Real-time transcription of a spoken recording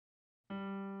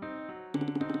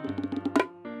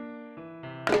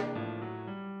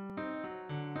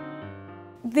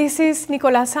This is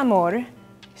Nicholasa Mohr.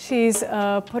 She's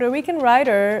a Puerto Rican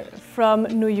writer from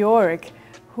New York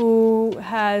who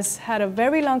has had a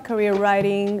very long career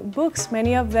writing books,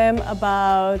 many of them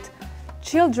about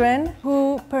children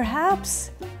who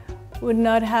perhaps would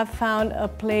not have found a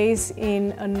place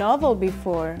in a novel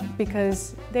before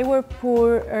because they were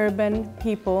poor urban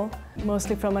people,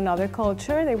 mostly from another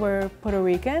culture. They were Puerto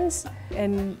Ricans,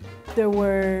 and there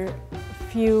were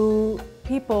few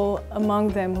people among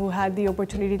them who had the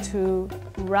opportunity to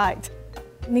write.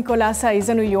 Nicholasa is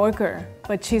a New Yorker,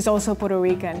 but she's also Puerto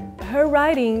Rican. Her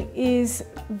writing is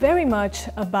very much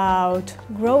about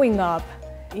growing up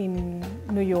in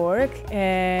New York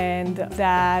and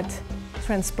that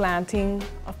transplanting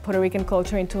of Puerto Rican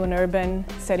culture into an urban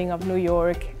setting of New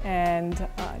York and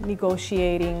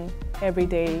negotiating every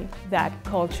day that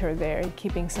culture there,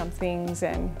 keeping some things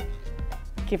and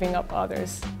giving up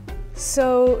others.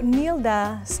 So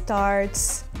Nilda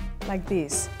starts like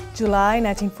this, July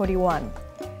 1941.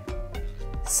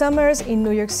 Summers in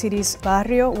New York City's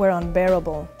barrio were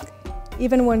unbearable.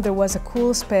 Even when there was a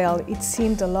cool spell, it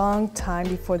seemed a long time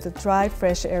before the dry,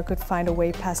 fresh air could find a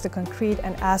way past the concrete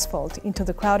and asphalt into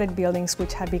the crowded buildings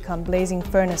which had become blazing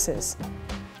furnaces.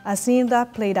 As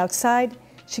Nilda played outside,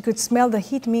 she could smell the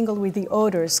heat mingled with the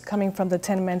odors coming from the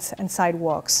tenements and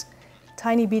sidewalks.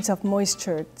 Tiny beads of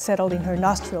moisture settled in her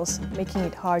nostrils, making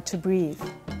it hard to breathe.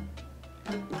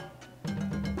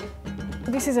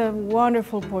 This is a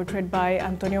wonderful portrait by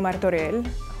Antonio Martorell,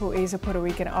 who is a Puerto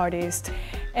Rican artist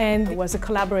and was a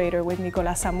collaborator with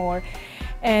Nicholasa Mohr.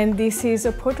 And this is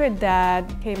a portrait that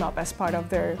came up as part of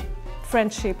their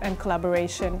friendship and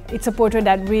collaboration. It's a portrait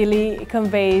that really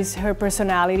conveys her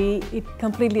personality. It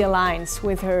completely aligns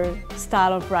with her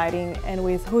style of writing and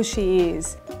with who she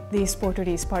is. This portrait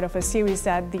is part of a series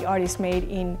that the artist made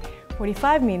in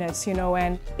 45 minutes,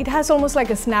 and it has almost like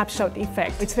a snapshot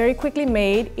effect. It's very quickly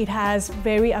made, it has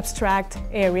very abstract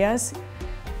areas,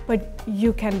 but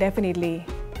you can definitely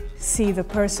see the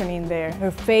person in there. Her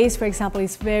face, for example,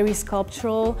 is very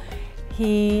sculptural.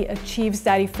 He achieves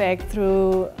that effect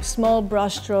through small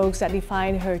brush strokes that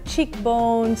define her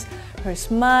cheekbones, her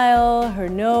smile, her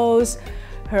nose,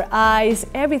 her eyes.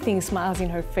 Everything smiles in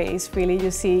her face, really.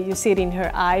 You see it in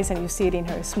her eyes and you see it in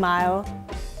her smile.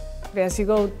 As you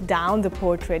go down the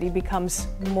portrait, it becomes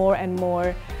more and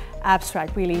more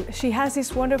abstract, really. She has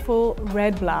this wonderful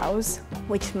red blouse,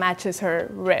 which matches her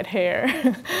red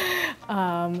hair,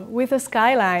 with a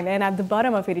skyline, and at the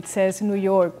bottom of it, it says New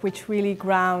York, which really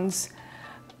grounds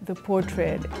the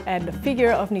portrait and the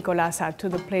figure of Nicholasa to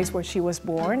the place where she was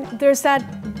born. There's that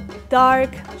dark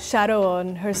shadow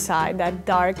on her side, that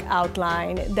dark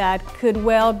outline that could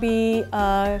well be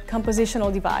a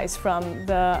compositional device from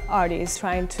the artist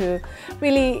trying to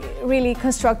really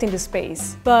constructing the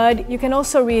space. But you can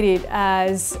also read it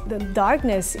as the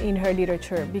darkness in her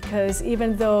literature, because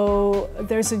even though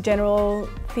there's a general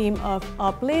theme of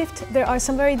uplift, there are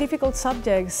some very difficult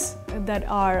subjects that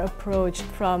are approached,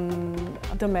 from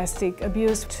domestic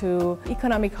abuse to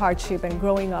economic hardship and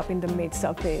growing up in the midst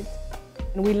of it.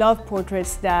 And we love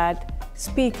portraits that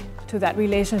speak to that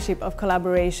relationship of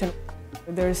collaboration.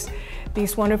 There's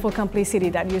this wonderful complicity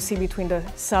that you see between the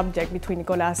subject, between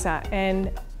Nicholasa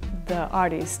and the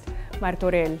artist,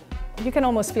 Martorell. You can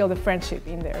almost feel the friendship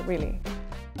in there, really.